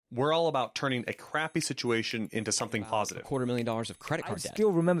we're all about turning a crappy situation into something positive. $250,000 of credit card debt.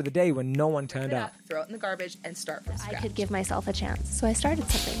 Still remember the day when no one turned up. Throw it in the garbage and start from scratch. I could give myself a chance, so I started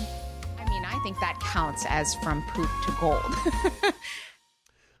something. I mean, I think that counts as from poop to gold.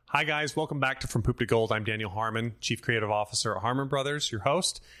 Hi, guys. Welcome back to From Poop to Gold. I'm Daniel Harmon, Chief Creative Officer at Harmon Brothers, your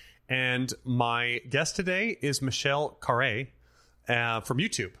host. And my guest today is Michelle Khare from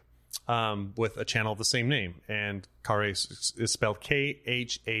YouTube with a channel of the same name. And Khare is spelled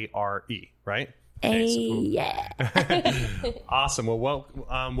Khare, right? Yeah. Awesome. Well,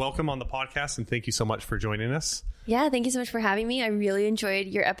 welcome on the podcast, and thank you so much for joining us. Yeah, thank you so much for having me. I really enjoyed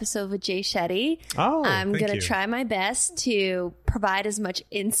your episode with Jay Shetty. Oh, I'm going to try my best to provide as much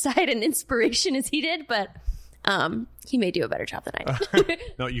insight and inspiration as he did, but he may do a better job than I did.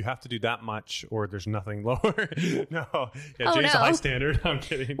 No, you have to do that much or there's nothing lower. No. Yeah, Jay's a high standard. I'm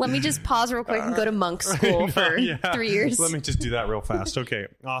kidding. Let me just pause real quick and go to monk school for 3 years. Let me just do that real fast. Okay,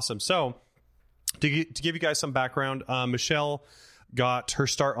 awesome. So to give you guys some background, Michelle got her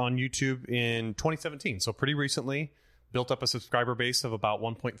start on YouTube in 2017. So pretty recently, built up a subscriber base of about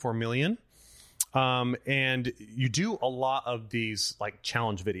 1.4 million. And you do a lot of these like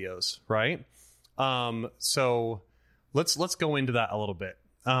challenge videos, right? So let's go into that a little bit.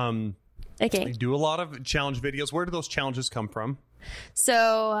 Okay. You do a lot of challenge videos. Where do those challenges come from?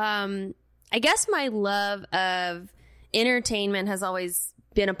 So, I guess my love of entertainment has always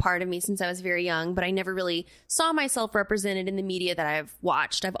been a part of me since I was very young, but I never really saw myself represented in the media that I've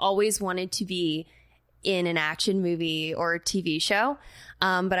watched. I've always wanted to be in an action movie or a TV show.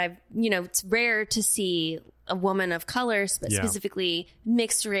 But it's rare to see a woman of color, specifically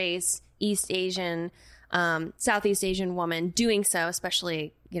mixed race, East Asian, Southeast Asian woman doing so,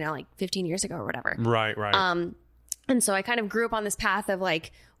 especially, like 15 years ago or whatever. Right. And so I kind of grew up on this path of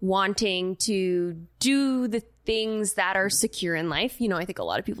like wanting to do the things that are secure in life. I think a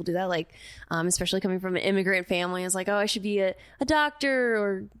lot of people do that, like, especially coming from an immigrant family, is like, oh, I should be a doctor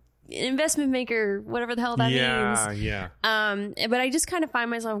or an investment maker, whatever the hell that means. Yeah. But I just kind of find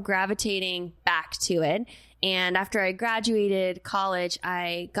myself gravitating back to it. And after I graduated college,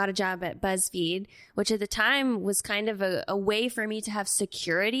 I got a job at BuzzFeed, which at the time was kind of a way for me to have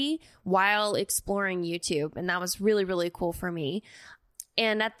security while exploring YouTube. And that was really, really cool for me.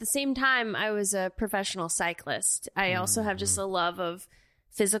 And at the same time, I was a professional cyclist. I also have just a love of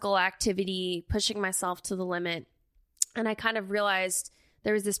physical activity, pushing myself to the limit. And I kind of realized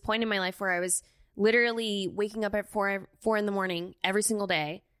there was this point in my life where I was literally waking up at 4 in the morning every single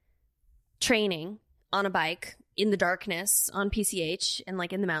day, training on a bike in the darkness on PCH and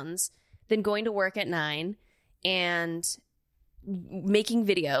like in the mountains, then going to work at 9 and making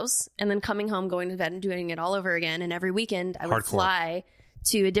videos, and then coming home, going to bed and doing it all over again. And every weekend I would fly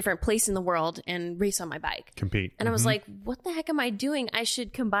to a different place in the world and race on my bike. Compete. And I was like, what the heck am I doing? I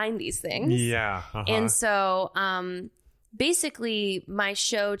should combine these things. Yeah. And so basically, my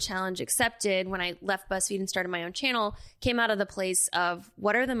show Challenge Accepted, when I left BuzzFeed and started my own channel, came out of the place of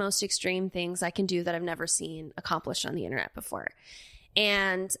what are the most extreme things I can do that I've never seen accomplished on the internet before.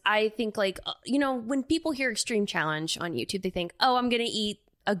 And I think when people hear extreme challenge on YouTube, they think, oh, I'm going to eat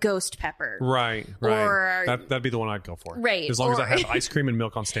a ghost pepper. Right. Or that'd be the one I'd go for. Right. As long as I have ice cream and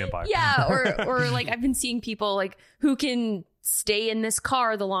milk on standby. Yeah. Or like I've been seeing people like who can stay in this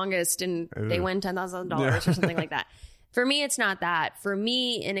car the longest and they win $10,000 or something like that. For me, it's not that. For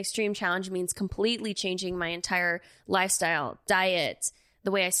me, an extreme challenge means completely changing my entire lifestyle, diet,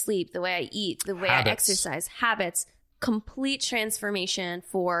 the way I sleep, the way I eat, the way I exercise, habits, complete transformation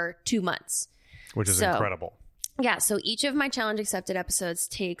for 2 months. Which is incredible. Yeah. So each of my Challenge Accepted episodes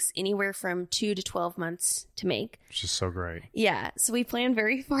takes anywhere from 2 to 12 months to make. Which is so great. Yeah. So we plan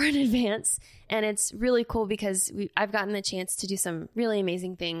very far in advance. And it's really cool because I've gotten the chance to do some really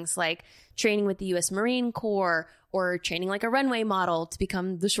amazing things like training with the U.S. Marine Corps or training like a runway model to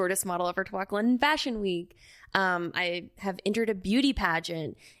become the shortest model ever to walk London Fashion Week. I have entered a beauty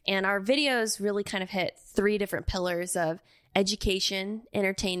pageant, and our videos really kind of hit 3 different pillars of education,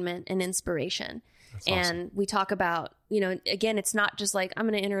 entertainment, and inspiration. That's and awesome. We talk about, again, it's not just like, I'm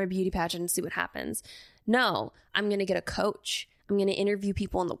going to enter a beauty pageant and see what happens. No, I'm going to get a coach. I'm going to interview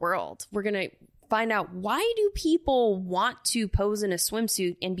people in the world. We're going to find out, why do people want to pose in a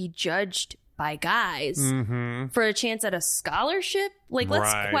swimsuit and be judged by guys for a chance at a scholarship? Like,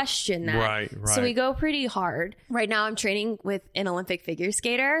 let's question that. Right. So we go pretty hard. Right now I'm training with an Olympic figure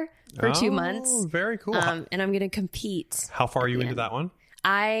skater for 2 months. Very cool. And I'm going to compete. How far are you into that one?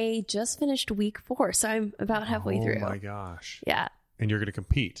 I just finished week 4, so I'm about halfway through. Oh my gosh. Yeah. And you're going to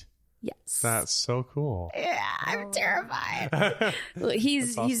compete. Yes. That's so cool. Yeah, I'm terrified.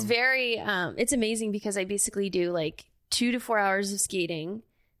 He's awesome. He's very, it's amazing because I basically do like 2 to 4 hours of skating,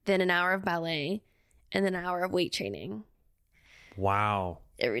 then an hour of ballet, and then an hour of weight training. Wow.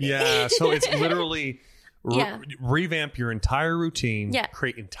 Every day. Yeah. So it's literally Yeah. revamp your entire routine, Yeah.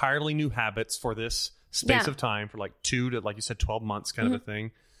 create entirely new habits for this space of time for like 2 to, like you said, 12 months kind of a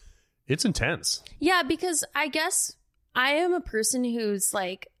thing. It's intense. Yeah, because I guess I am a person who's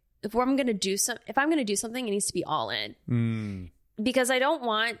like, if I'm going to do something, it needs to be all in. Because I don't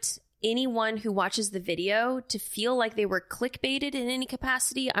want anyone who watches the video to feel like they were clickbaited in any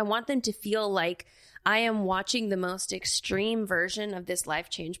capacity. I want them to feel like I am watching the most extreme version of this life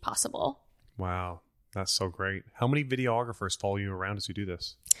change possible. Wow. That's so great. How many videographers follow you around as you do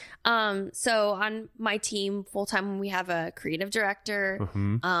this? So on my team full time, we have a creative director,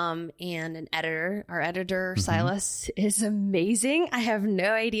 and an editor. Our editor, Silas, is amazing. I have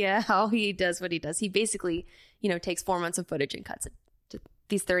no idea how he does what he does. He basically, takes 4 months of footage and cuts it to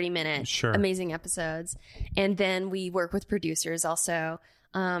these 30-minute amazing episodes. And then we work with producers also.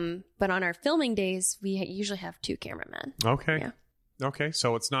 But on our filming days, we usually have 2 cameramen. Okay. Yeah. Okay.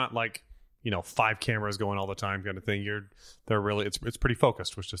 So it's not like, 5 cameras going all the time kind of thing. They're really, it's pretty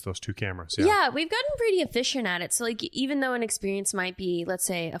focused with just those 2 cameras. Yeah, we've gotten pretty efficient at it. So like, even though an experience might be, let's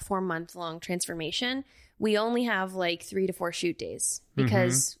say, a 4-month-long transformation, we only have like 3 to 4 shoot days,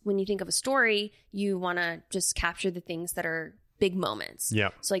 because when you think of a story, you want to just capture the things that are big moments. Yeah.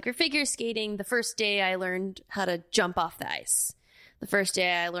 So like, you're figure skating. The first day I learned how to jump off the ice. The first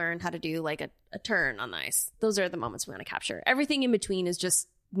day I learned how to do like a turn on the ice. Those are the moments we want to capture. Everything in between is just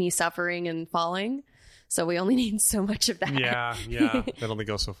me suffering and falling. So we only need so much of that. Yeah. That only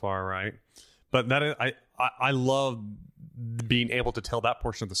goes so far, right? But that is, I love being able to tell that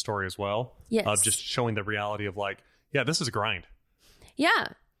portion of the story as well. Yes. Of just showing the reality of like, yeah, this is a grind. Yeah.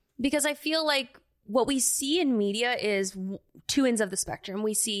 Because I feel like what we see in media is 2 ends of the spectrum.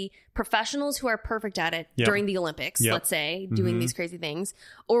 We see professionals who are perfect at it during the Olympics, let's say, doing these crazy things.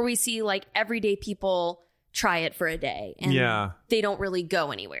 Or we see like everyday people try it for a day and they don't really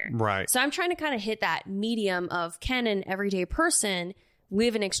go anywhere. Right. So I'm trying to kind of hit that medium of, can an everyday person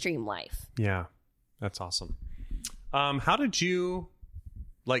live an extreme life? Yeah. That's awesome. How did you,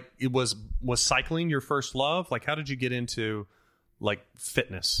 like, was cycling your first love? Like, how did you get into like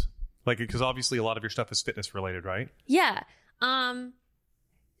fitness? Like, because obviously a lot of your stuff is fitness related, right? Yeah.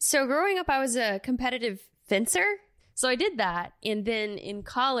 So growing up, I was a competitive fencer. So I did that. And then in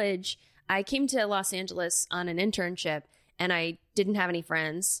college, I came to Los Angeles on an internship, and I didn't have any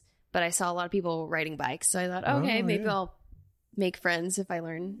friends, but I saw a lot of people riding bikes. So I thought, okay, maybe I'll make friends if I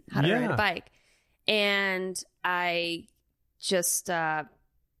learn how to ride a bike. And I just fell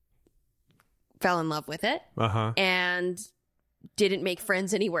in love with it. And didn't make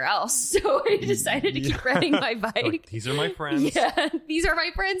friends anywhere else. So I decided to keep riding my bike. Like, these are my friends. Yeah, these are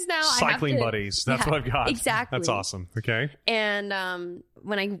my friends now. Cycling buddies. That's what I've got. Exactly. That's awesome. Okay. And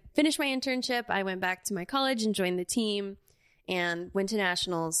when I finished my internship, I went back to my college and joined the team and went to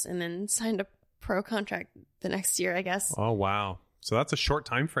nationals, and then signed a pro contract the next year, I guess. Oh, wow. So that's a short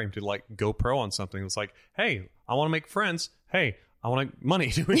time frame to like go pro on something. It's like, hey, I want to make friends. Hey, I want money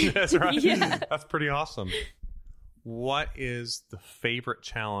doing this, right? That's pretty awesome. What is the favorite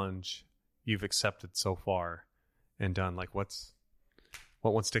challenge you've accepted so far and done? Like, what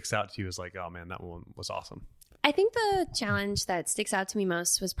one sticks out to you is like, oh man, that one was awesome. I think the challenge that sticks out to me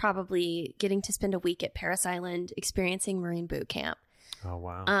most was probably getting to spend a week at Parris Island experiencing Marine boot camp. Oh,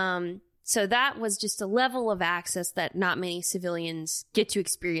 wow. So that was just a level of access that not many civilians get to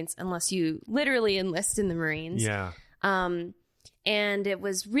experience unless you literally enlist in the Marines. Yeah. And it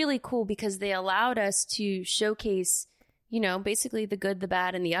was really cool because they allowed us to showcase, basically the good, the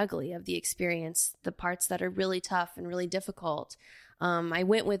bad, and the ugly of the experience, the parts that are really tough and really difficult. I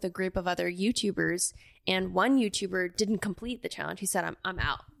went with a group of other YouTubers, and one YouTuber didn't complete the challenge. He said, I'm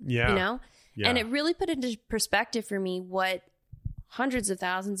out, Yeah. And it really put into perspective for me what hundreds of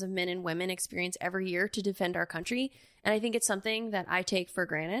thousands of men and women experience every year to defend our country. And I think it's something that I take for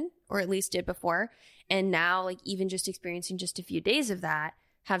granted, or at least did before. And now, like, even just experiencing just a few days of that,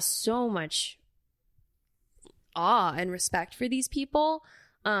 have so much awe and respect for these people.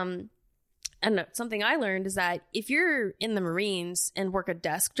 And something I learned is that if you're in the Marines and work a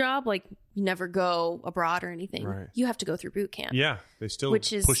desk job, like, you never go abroad or anything, right, you have to go through boot camp. Yeah, they still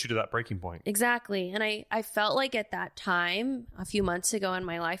push you to that breaking point. Exactly. And I felt like at that time, a few months ago in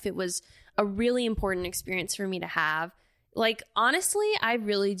my life, it was a really important experience for me to have. Like, honestly, I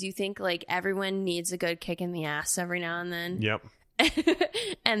really do think, like, everyone needs a good kick in the ass every now and then. Yep.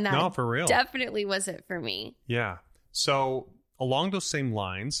 And that for real. Definitely was it for me. Yeah. So along those same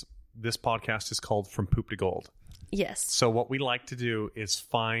lines, this podcast is called From Poop to Gold. Yes. So what we like to do is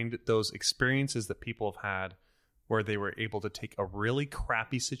find those experiences that people have had where they were able to take a really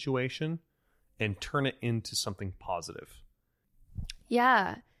crappy situation and turn it into something positive?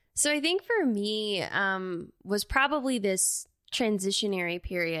 Yeah. So I think for me was probably this transitionary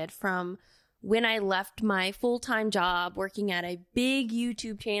period from when I left my full-time job working at a big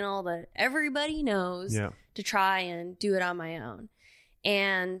YouTube channel that everybody knows to try and do it on my own.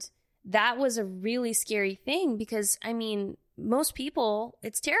 And that was a really scary thing because, I mean, most people,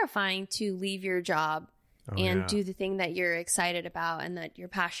 it's terrifying to leave your job and do the thing that you're excited about and that you're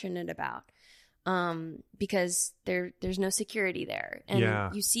passionate about. Because there's no security there.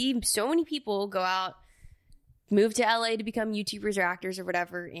 And you see so many people go out, move to LA to become YouTubers or actors or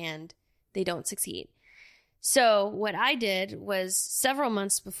whatever, and they don't succeed. So what I did was several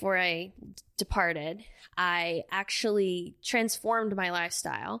months before I departed, I actually transformed my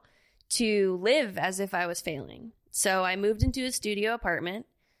lifestyle to live as if I was failing. So I moved into a studio apartment.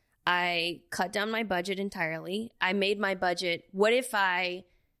 I cut down my budget entirely. I made my budget. What if I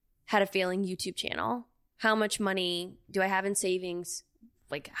had a failing YouTube channel? How much money do I have in savings?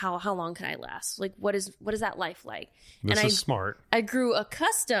 Like how long can I last? Like what is that life like? This is smart. I grew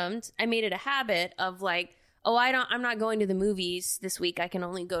accustomed. I made it a habit of like, I'm not going to the movies this week. I can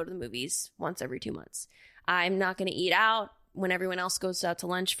only go to the movies once every 2 months. I'm not going to eat out when everyone else goes out to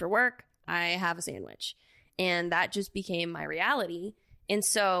lunch for work. I have a sandwich. And that just became my reality. And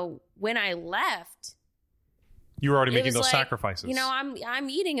so when I left, you were already making those sacrifices. You know, I'm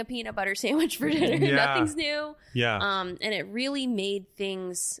eating a peanut butter sandwich for dinner. Nothing's new. Yeah. And it really made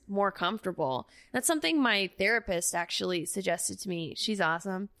things more comfortable. That's something my therapist actually suggested to me. She's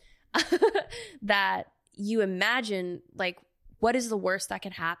awesome. That you imagine like what is the worst that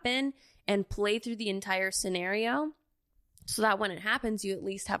could happen and play through the entire scenario so that when it happens, you at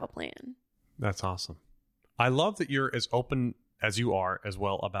least have a plan. That's awesome. I love that you're as open as you are as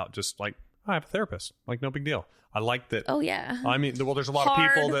well about just like, I have a therapist. Like, no big deal. I like that. Oh, yeah. I mean, well, there's a lot of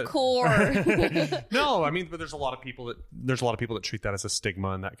people that... Hardcore. No, I mean, but there's a lot of people that treat that as a stigma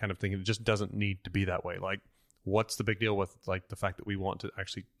and that kind of thing. It just doesn't need to be that way. Like, what's the big deal with like the fact that we want to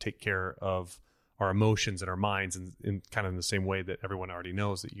actually take care of our emotions and our minds in kind of in the same way that everyone already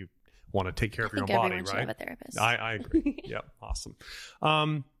knows that you want to take care of your own body, everyone should right? have a therapist. I agree. Yep. Awesome.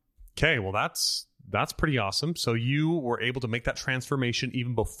 Okay. Well, that's pretty awesome. So you were able to make that transformation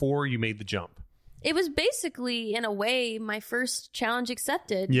even before you made the jump. It was basically, in a way, my first challenge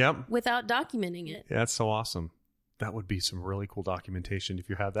accepted without documenting it. Yeah, that's so awesome. That would be some really cool documentation if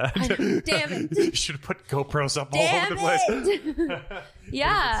you had that. Damn it. You should have put GoPros up all over the place.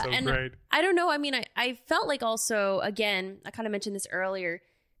 Yeah. So and great. I don't know. I mean, I felt like also, again, I kind of mentioned this earlier,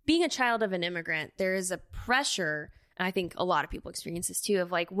 being a child of an immigrant, there is a pressure, and I think a lot of people experience this too,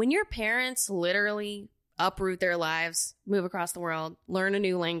 of like when your parents literally uproot their lives, move across the world, learn a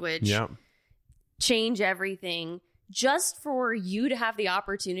new language, change everything just for you to have the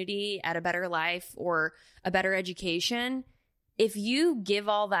opportunity at a better life or a better education. If you give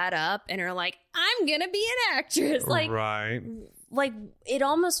all that up and are like, I'm going to be an actress, like it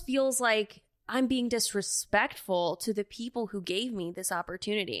almost feels like I'm being disrespectful to the people who gave me this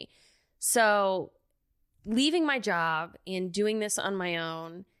opportunity. So leaving my job and doing this on my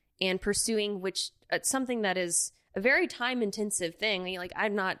own and pursuing something that is a very time intensive thing. Like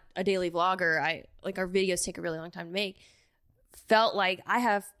I'm not a daily vlogger. Our videos take a really long time to make. Felt like I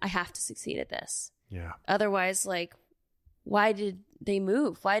have to succeed at this. Yeah. Otherwise, like, why did they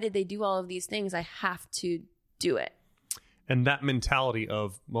move? Why did they do all of these things? I have to do it. And that mentality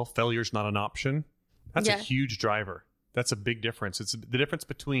of, well, failure's not an option. That's a huge driver. That's a big difference. It's the difference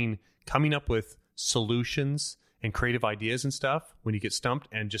between coming up with solutions and creative ideas and stuff when you get stumped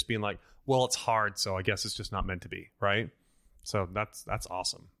and just being like, well, it's hard, so I guess it's just not meant to be, right? So that's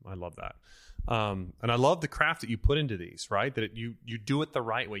awesome. I love that. And I love the craft that you put into these, right? That you do it the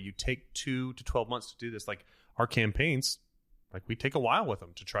right way. You take 2 to 12 months to do this. Like our campaigns, like we take a while with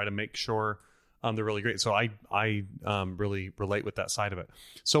them to try to make sure they're really great. So I really relate with that side of it.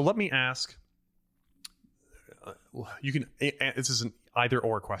 So let me ask, this is an either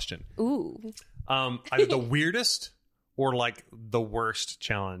or question. Ooh. Either the weirdest or like the worst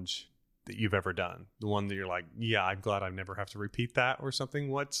challenge that you've ever done. The one that you're like, yeah, I'm glad I never have to repeat that or something.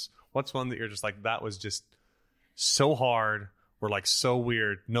 What's one that you're just like, that was just so hard or like so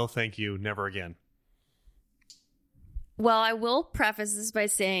weird. No, thank you. Never again. Well, I will preface this by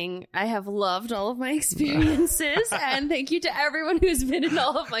saying I have loved all of my experiences and thank you to everyone who's been in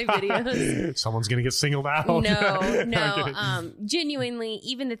all of my videos. Someone's going to get singled out. No. Genuinely,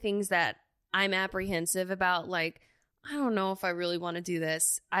 even the things that I'm apprehensive about, like, I don't know if I really want to do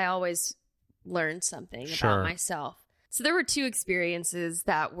this. I always learn something about myself. So there were 2 experiences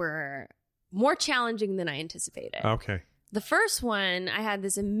that were more challenging than I anticipated. Okay. The first one, I had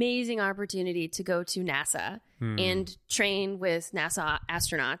this amazing opportunity to go to NASA and train with NASA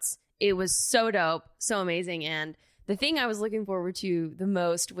astronauts. It was so dope, so amazing. And the thing I was looking forward to the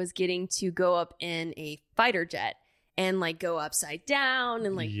most was getting to go up in a fighter jet and like go upside down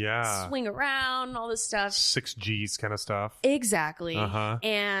and like swing around and all this stuff. 6Gs kind of stuff. Exactly.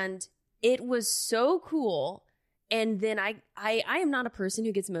 And it was so cool. And then I am not a person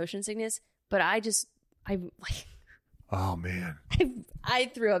who gets motion sickness, but I like, oh man,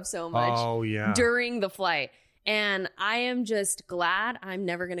 I threw up so much during the flight. And I am just glad I'm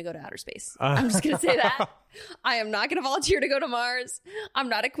never going to go to outer space. I'm just going to say that. I am not going to volunteer to go to Mars. I'm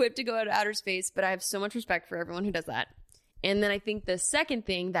not equipped to go to outer space, but I have so much respect for everyone who does that. And then I think the second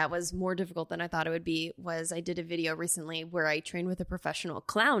thing that was more difficult than I thought it would be was I did a video recently where I trained with a professional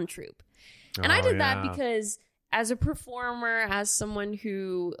clown troupe. And I did that because as a performer, as someone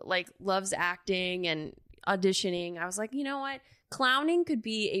who like loves acting and auditioning, I was like, you know what? Clowning could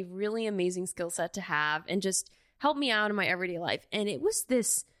be a really amazing skill set to have and just help me out in my everyday life. And it was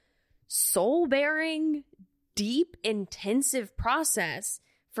this soul-bearing, deep, intensive process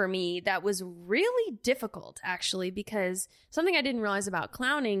for me that was really difficult, actually, because something I didn't realize about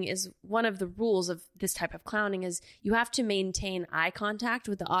clowning is one of the rules of this type of clowning is you have to maintain eye contact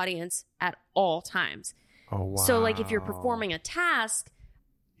with the audience at all times. Oh, wow. So, like, if you're performing a task,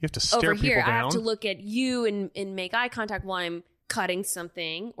 you have to stare over here, people down. I have to look at you and make eye contact while I'm cutting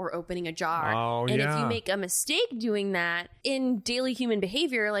something or opening a jar. Oh, and if you make a mistake doing that in daily human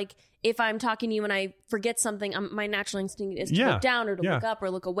behavior, like if I'm talking to you and I forget something, my natural instinct is to look down or to look up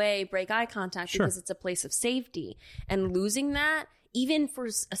or look away, break eye contact because it's a place of safety. And losing that, even for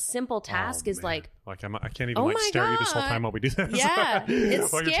a simple task, is like I can't even stare at you this whole time while we do this. Yeah,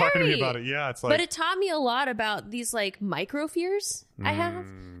 it's while scary. You're talking to me about it. Yeah, it's like. But it taught me a lot about these like micro fears I have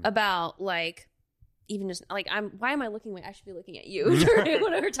about like. Even just like why am I looking away? I should be looking at you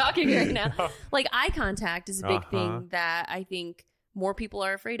when we're talking right now. Like eye contact is a big thing that I think more people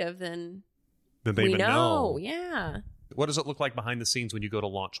are afraid of than they we even know. Yeah. What does it look like behind the scenes when you go to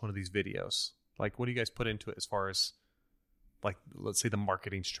launch one of these videos? Like, what do you guys put into it as far as, like, let's say the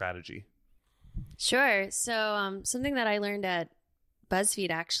marketing strategy? Sure. So something that I learned at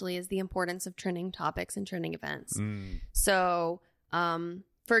BuzzFeed actually is the importance of trending topics and trending events. So,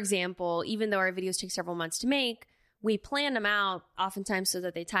 for example, even though our videos take several months to make, we plan them out oftentimes so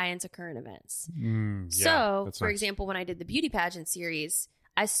that they tie into current events. For example, when I did the beauty pageant series,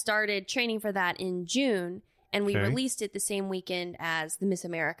 I started training for that in June, and we released it the same weekend as the Miss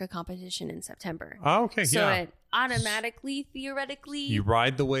America competition in September. Oh, okay. So it automatically, theoretically... You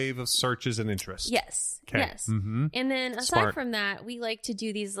ride the wave of searches and interest. Yes. Okay. Yes. And then aside from that, we like to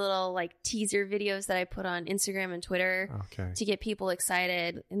do these little like teaser videos that I put on Instagram and Twitter to get people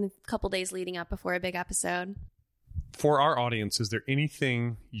excited in the couple days leading up before a big episode. For our audience, is there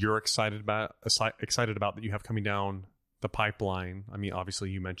anything you're excited about that you have coming down the pipeline? I mean,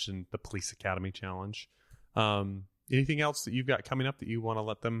 obviously you mentioned the Police Academy Challenge. Anything else that you've got coming up that you want to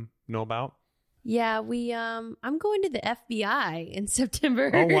let them know about? Yeah, I'm going to the FBI in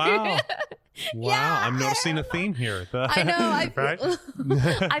September. Oh, wow. Wow. I'm noticing a theme here. I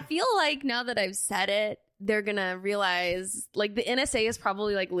know. I feel like now that I've said it, they're going to realize like the NSA is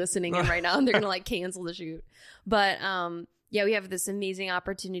probably like listening in right now and they're going to like cancel the shoot. But we have this amazing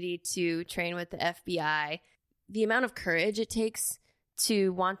opportunity to train with the FBI. The amount of courage it takes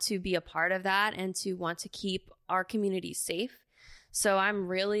to want to be a part of that and to want to keep our community safe. So I'm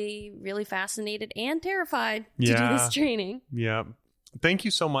really, really fascinated and terrified to do this training. Yeah. Thank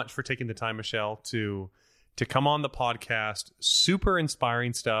you so much for taking the time, Michelle, to come on the podcast. Super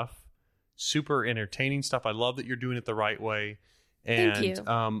inspiring stuff, super entertaining stuff. I love that you're doing it the right way. And thank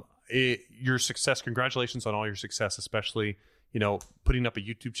you. Your success, congratulations on all your success, especially, putting up a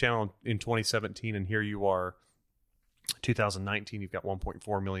YouTube channel in 2017, and here you are, 2019, you've got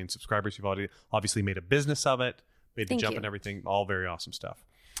 1.4 million subscribers. You've already obviously made a business of it, made the jump and everything, all very awesome stuff.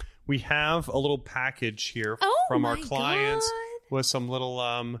 We have a little package here from our clients with some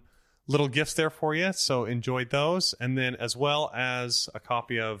little gifts there for you. So enjoy those. And then as well as a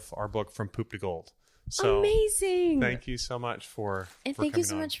copy of our book, From Poop to Gold. So amazing. Thank you so much for thank you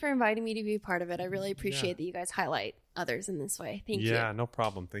so much for inviting me to be a part of it. I really appreciate that you guys highlight others in this way. Thank you. Yeah, no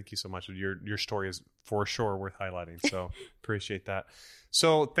problem. Thank you so much. Your story is for sure worth highlighting. So appreciate that.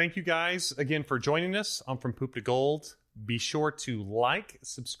 So thank you guys again for joining us on From Poop to Gold. Be sure to like,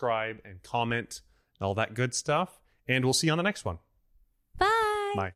 subscribe, and comment, and all that good stuff. And we'll see you on the next one. Bye.